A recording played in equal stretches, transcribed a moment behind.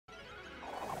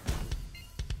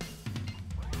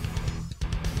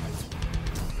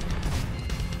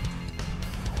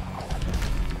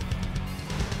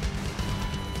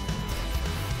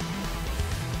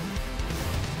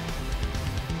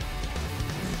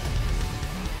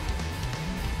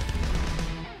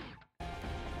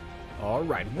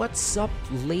Alright, what's up,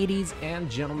 ladies and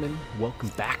gentlemen? Welcome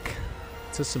back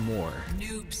to some more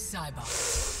Noob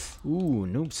Cybot. Ooh,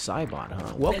 Noob Cybot,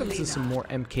 huh? Welcome to some more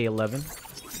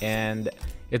MK11. And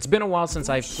it's been a while since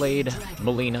I've played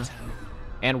Mileena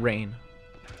and Rain.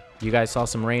 You guys saw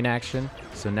some Rain action,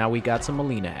 so now we got some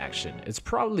Mileena action. It's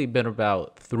probably been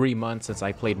about 3 months since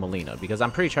I played Mileena, because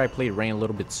I'm pretty sure I played Rain a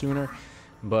little bit sooner,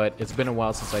 but it's been a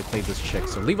while since I played this chick.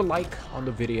 So leave a like on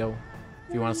the video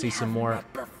if you want to see some more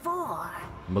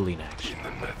Mileena action.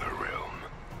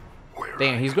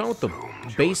 Damn, he's going with the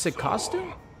basic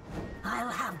costume? I'll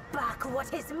have back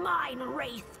what is mine,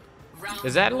 Wraith.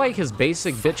 Is that like his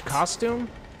basic bitch costume?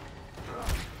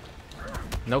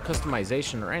 No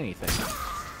customization or anything.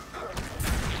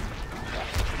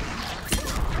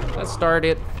 Let's start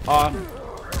it off.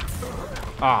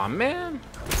 Aw, man.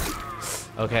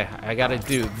 Okay, I gotta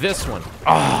do this one.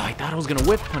 Oh, I thought I was gonna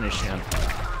whip punish him.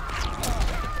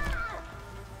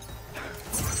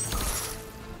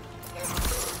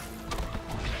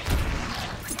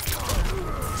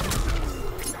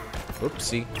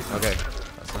 Oopsie. Okay,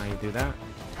 that's not how you do that.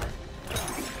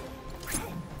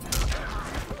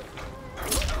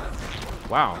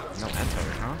 Wow, no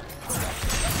anti-air, huh?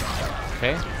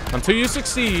 Okay, until you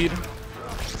succeed.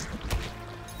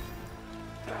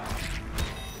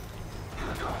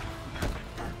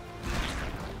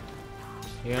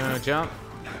 You gonna jump?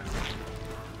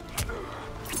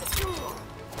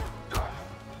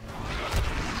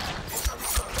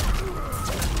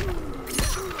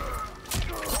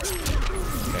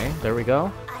 Okay, there we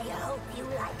go. I hope you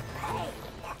like pain.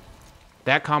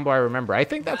 That combo I remember. I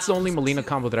think that's the only Mileena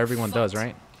combo that everyone does,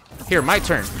 right? Here, my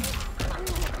turn.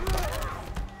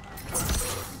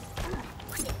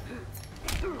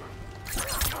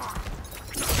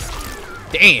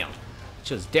 Damn!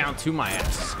 Just down to my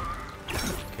ass.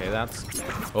 Okay, that's...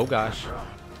 Oh, gosh.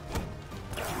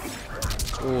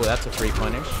 Ooh, that's a free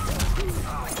punish.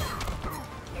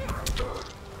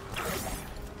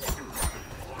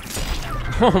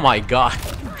 Oh my god.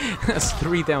 That's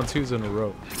 3 down 2s in a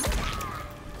row.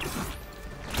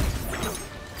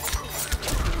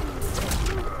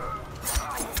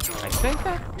 I think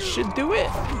that should do it.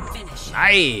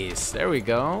 Nice. There we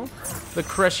go. The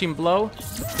crushing blow.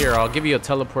 Here, I'll give you a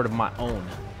teleport of my own.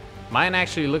 Mine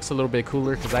actually looks a little bit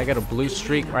cooler because I got a blue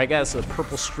streak, or I guess a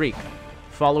purple streak,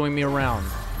 following me around.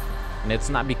 And it's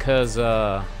not because,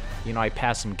 you know, I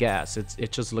passed some gas.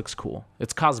 It just looks cool.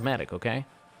 It's cosmetic, okay?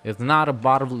 It's not a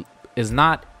bodily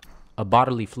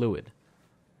fluid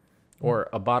or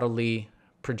a bodily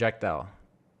projectile.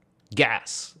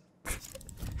 Gas.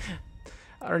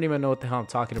 I don't even know what the hell I'm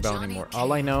talking about anymore.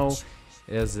 All I know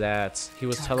is that he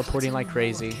was teleporting like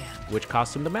crazy, which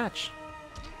cost him the match.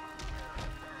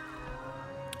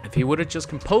 If he would have just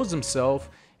composed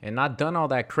himself and not done all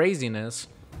that craziness,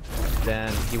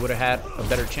 then he would have had a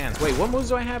better chance. Wait, what moves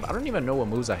do I have? I don't even know what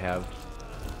moves I have.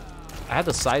 I had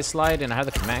the side slide and I had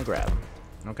the command grab.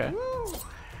 Okay. Woo.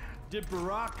 Did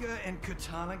Baraka and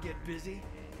Katana get busy?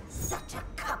 Such a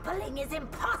coupling is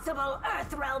impossible,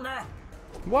 Earthrealmer.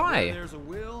 Why? Where there's a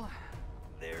will,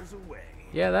 there's a way.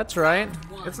 Yeah, that's right.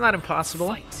 It's not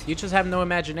impossible. You just have no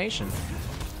imagination.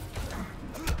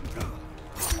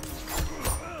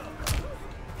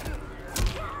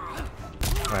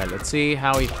 Alright, let's see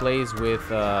how he plays with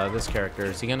this character.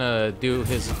 Is he gonna do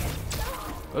his...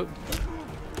 Oh.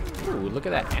 Ooh, look at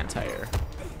that anti-air.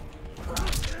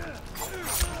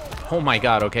 Oh my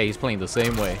god, okay, he's playing the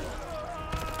same way.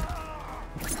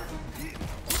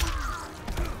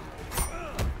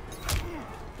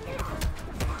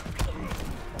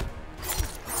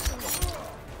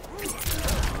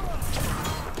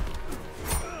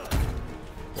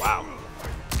 Wow.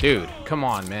 Dude, come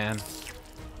on, man.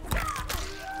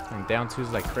 I'm down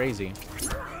 2s like crazy.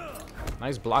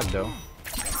 Nice block, though.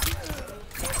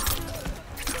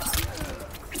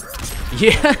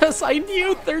 Yes, I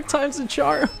knew 3rd time's a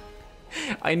charm.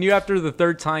 I knew after the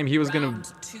 3rd time he was gonna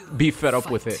be fed up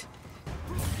with it.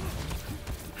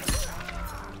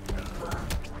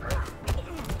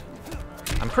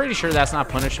 I'm pretty sure that's not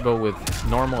punishable with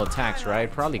normal attacks,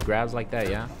 right? Probably grabs like that,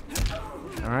 yeah?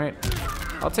 Alright.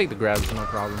 I'll take the grabs, no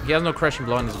problem. He has no crushing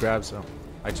blow on his grabs, so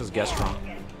I just guessed wrong.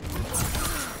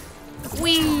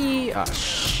 Whee! Ah,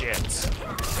 shit.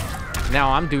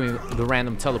 Now I'm doing the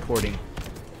random teleporting.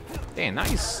 Damn,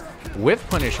 nice whiff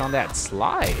punish on that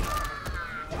slide.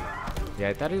 Yeah,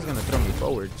 I thought he was gonna throw me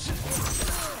forwards.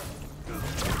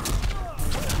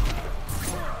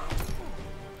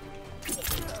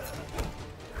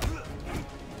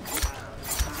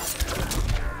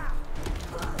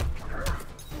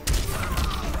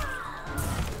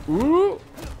 Ooh!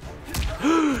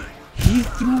 He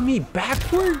threw me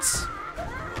backwards?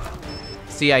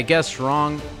 See, I guessed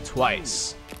wrong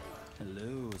twice.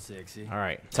 Hello, sexy.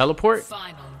 Alright, teleport.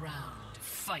 Final round.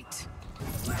 Fight.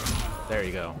 There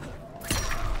you go.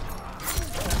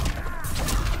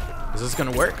 Is this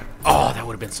gonna work? Oh, that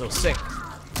would have been so sick.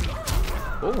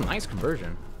 Oh, nice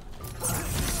conversion.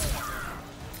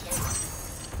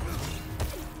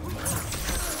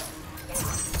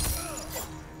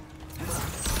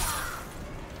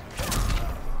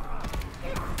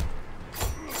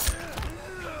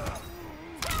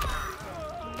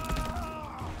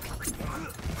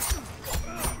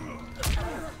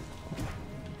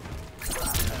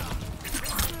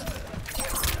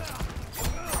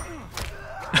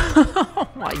 Oh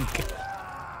my god.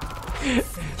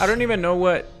 I don't even know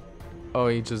what. Oh,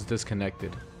 he just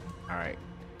disconnected. Alright.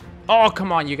 Oh,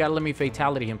 come on. You gotta let me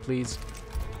fatality him, please.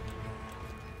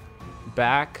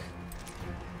 Back.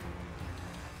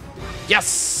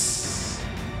 Yes!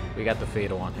 We got the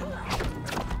fatal on him.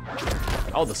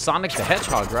 Oh, the Sonic the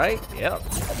Hedgehog, right? Yep.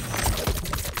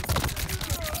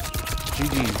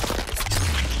 GG's.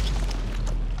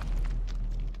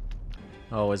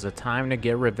 Oh, is it time to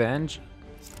get revenge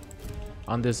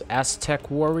on this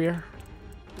Aztec warrior?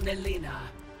 Mileena.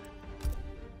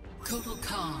 Kotal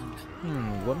Khan.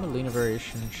 What Mileena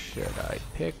variation should I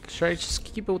pick? Should I just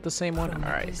keep it with the same one?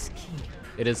 Alright.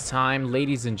 It is time,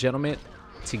 ladies and gentlemen,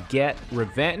 to get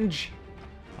revenge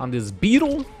on this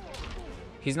beetle.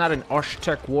 He's not an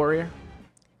Aztec warrior.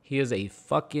 He is a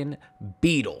fucking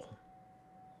beetle.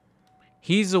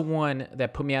 He's the one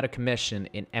that put me out of commission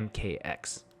in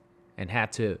MKX and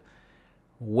had to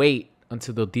wait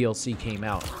until the DLC came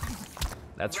out.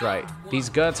 That's right. These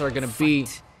guts are gonna be...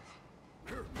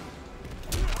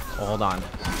 Oh, hold on.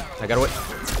 I gotta wait.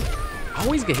 I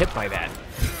always get hit by that.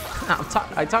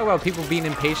 I talk about people being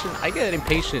impatient. I get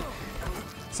impatient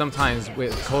sometimes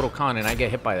with Kotal Khan and I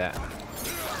get hit by that.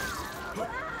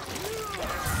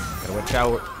 Gotta watch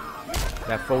out.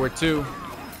 That forward too.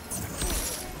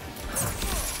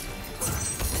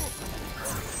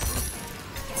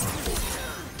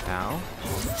 Ow.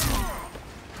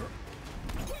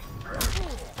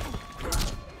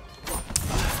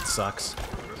 That sucks.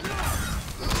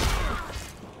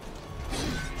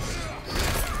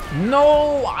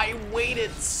 No, I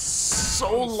waited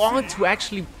so long to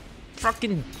actually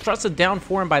fucking thrust it down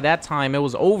for him. By that time, it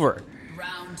was over.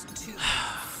 Round 2.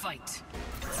 Fight.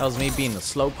 That was me being the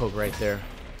slowpoke right there.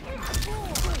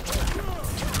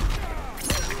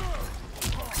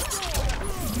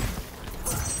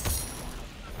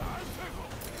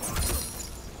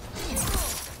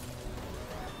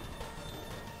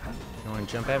 You want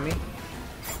to jump at me?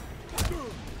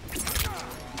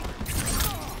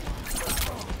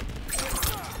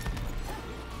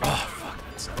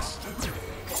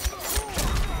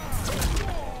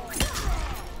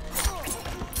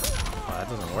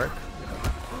 Work.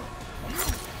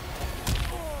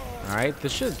 All right,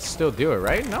 this should still do it,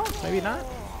 right? No, maybe not.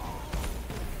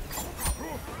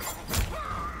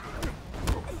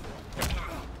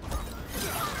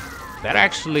 That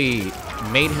actually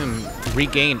made him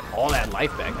regain all that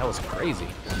life back. That was crazy.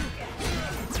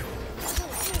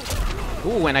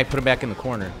 Ooh, and I put him back in the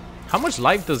corner. How much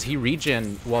life does he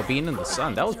regen while being in the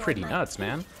sun? That was pretty nuts,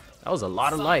 man. That was a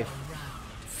lot of life.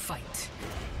 Fight.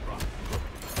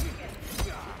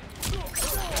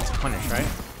 Punish, right?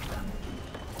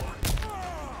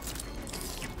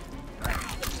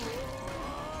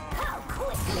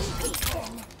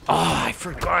 Oh, I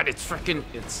forgot. It's freaking.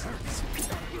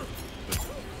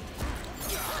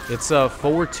 It's a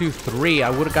forward 2-3. I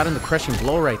would have gotten the crushing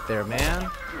blow right there, man.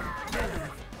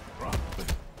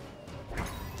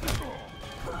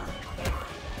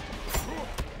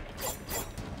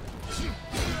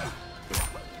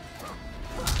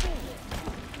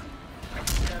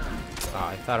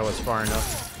 I thought it was far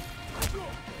enough.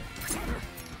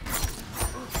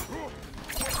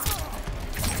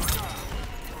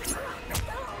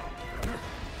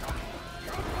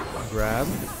 Grab.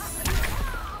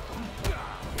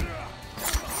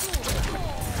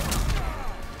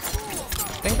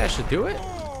 I think that should do it.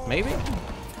 Maybe.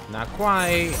 Not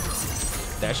quite.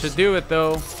 That should do it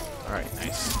though. Alright,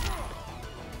 nice.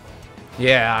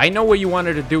 Yeah, I know what you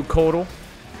wanted to do, Kotal.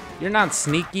 You're not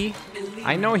sneaky.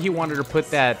 I know he wanted to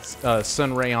put that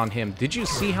sun ray on him. Did you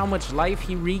see how much life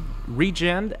he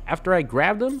regened after I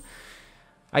grabbed him?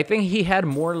 I think he had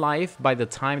more life by the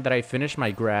time that I finished my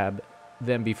grab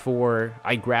than before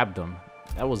I grabbed him.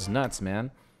 That was nuts, man.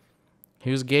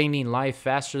 He was gaining life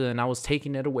faster than I was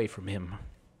taking it away from him.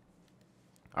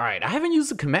 Alright, I haven't used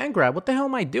the command grab. What the hell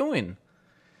am I doing?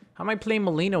 How am I playing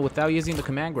Mileena without using the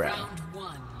command grab? Round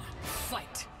 1.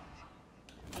 Fight.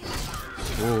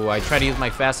 Ooh, I try to use my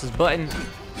fastest button.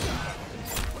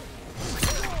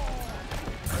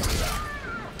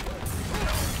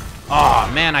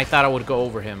 Oh man, I thought I would go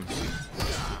over him.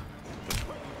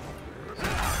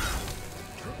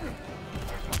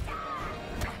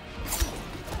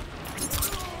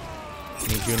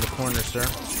 Need you in the corner, sir.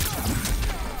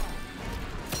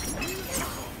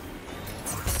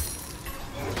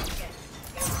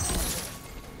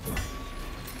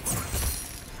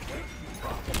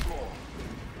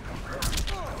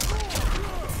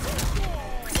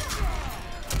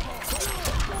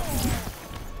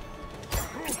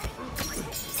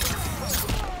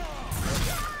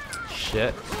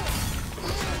 Shit.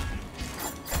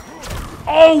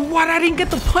 Oh, what? I didn't get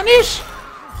the punish?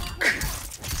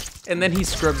 And then he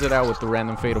scrubs it out with the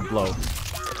random fatal blow.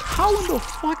 How in the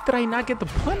fuck did I not get the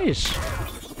punish? I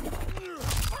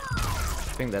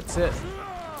think that's it.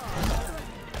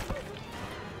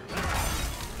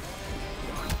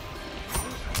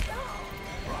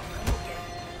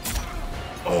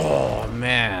 Oh,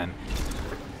 man.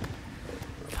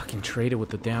 Fucking traded with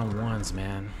the down ones,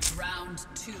 man. Round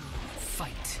 2,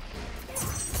 fight.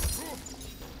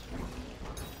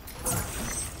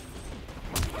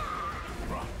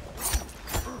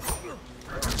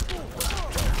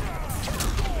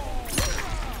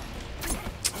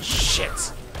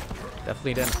 Shit.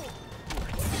 Definitely didn't.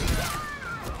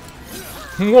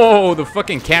 Whoa, the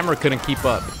fucking camera couldn't keep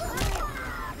up.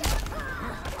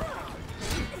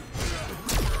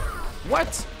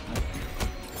 What?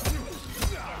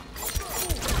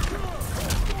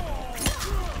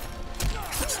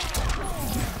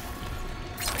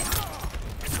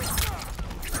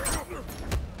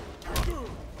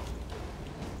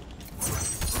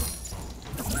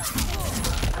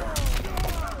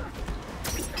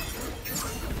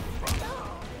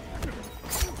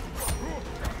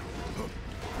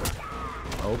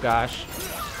 Oh gosh.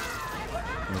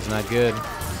 It's not good.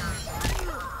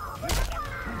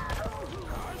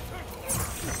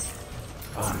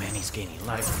 Oh man, he's gaining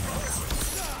life.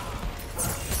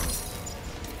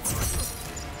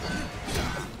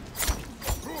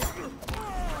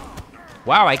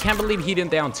 Wow, I can't believe he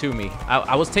didn't down to me.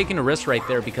 I was taking a risk right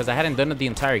there because I hadn't done it the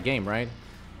entire game, right?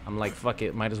 I'm like, fuck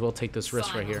it, might as well take this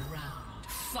risk right here.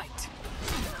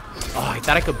 Oh, I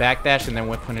thought I could backdash and then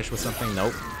went punish with something.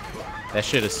 Nope. That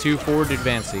shit is too forward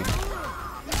advancing.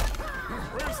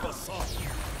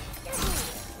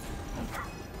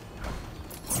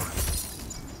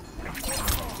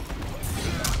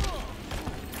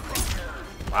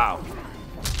 Wow.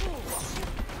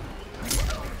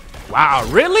 Wow,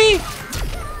 really?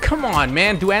 Come on,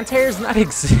 man. Do anti-airs not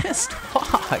exist?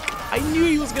 Fuck. I knew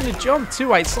he was gonna jump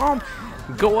too. I saw him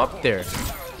go up there.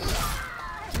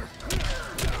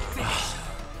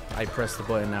 I pressed the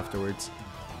button afterwards.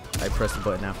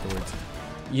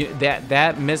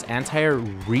 That miss anti-air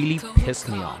really pissed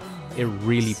me off. It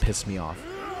really pissed me off.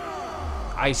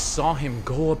 I saw him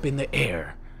go up in the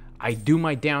air. I do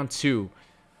my down 2,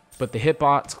 but the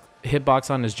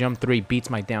hitbox on his jump 3 beats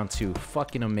my down 2.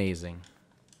 Fucking amazing.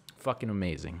 Fucking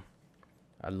amazing.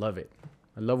 I love it.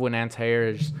 I love when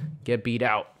anti-airs get beat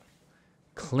out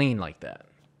clean like that.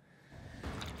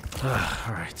 All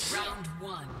right. Round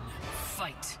 1,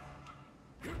 fight.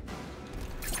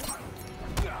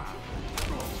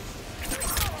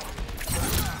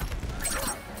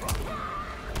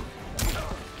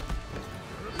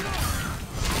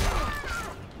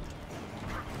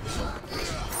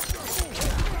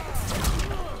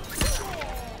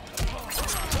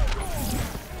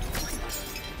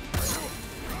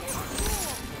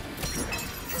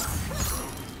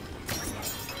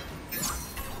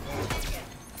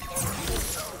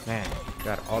 Man,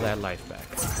 got all that life back.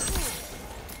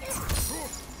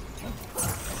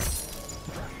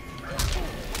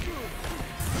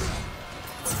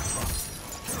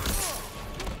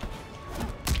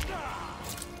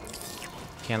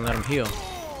 Can't let him heal.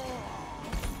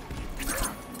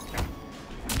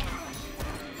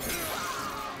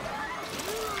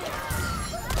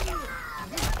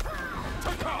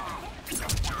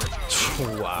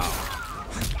 Wow.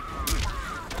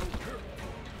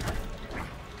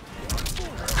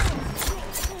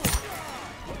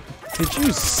 Did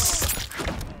you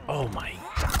oh my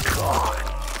god.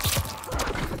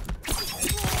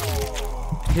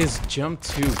 His jump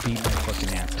 2 beat my fucking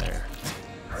anti-air.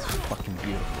 It's fucking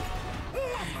beautiful.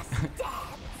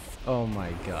 Oh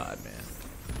my god, man.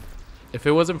 If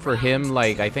it wasn't for him,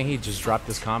 like, I think he just dropped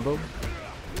his combo.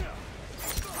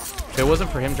 If it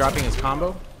wasn't for him dropping his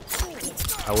combo,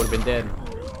 I would have been dead.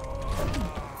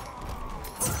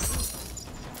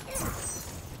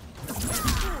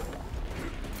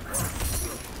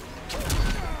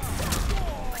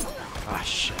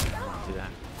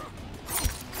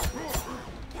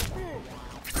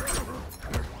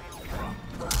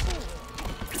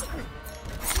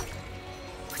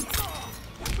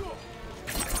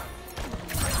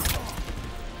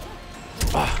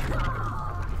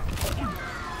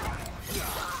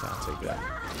 good.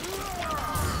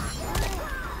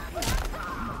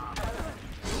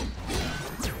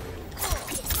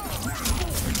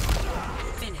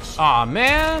 Aw,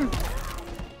 man!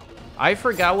 I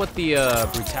forgot what the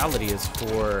brutality is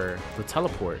for the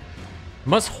teleport.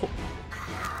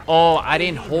 Oh, I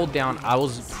didn't hold down. I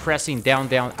was pressing down,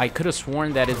 down. I could have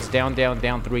sworn that it's down, down,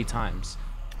 down 3 times.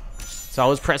 So I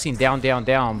was pressing down, down,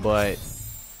 down, but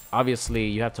obviously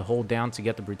you have to hold down to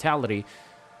get the brutality.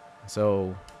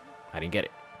 So I didn't get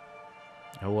it.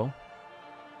 Oh well.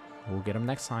 We'll get him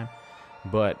next time.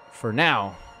 But for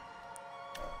now,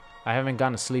 I haven't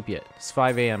gone to sleep yet. It's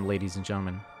 5 a.m., ladies and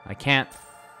gentlemen. I can't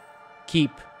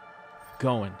keep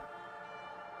going.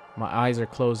 My eyes are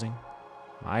closing.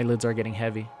 My eyelids are getting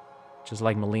heavy. Just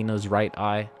like Mileena's right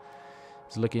eye.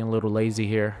 It's looking a little lazy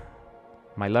here.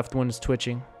 My left one is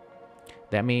twitching.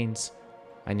 That means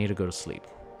I need to go to sleep.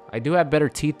 I do have better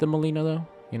teeth than Mileena, though.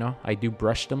 You know, I do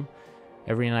brush them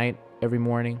every night, every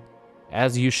morning.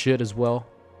 As you should as well.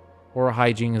 Oral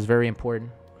hygiene is very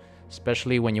important.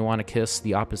 Especially when you want to kiss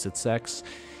the opposite sex.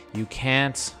 You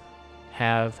can't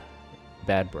have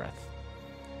bad breath.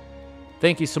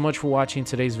 Thank you so much for watching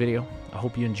today's video. I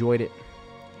hope you enjoyed it.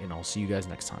 And I'll see you guys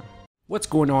next time. What's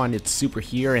going on? It's Super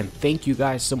here, and thank you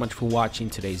guys so much for watching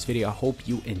today's video. I hope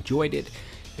you enjoyed it.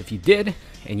 If you did,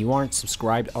 and you aren't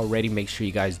subscribed already, make sure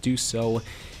you guys do so.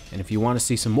 And if you want to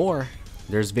see some more,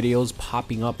 there's videos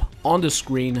popping up on the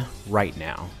screen right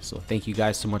now. So thank you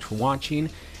guys so much for watching,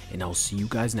 and I'll see you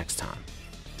guys next time.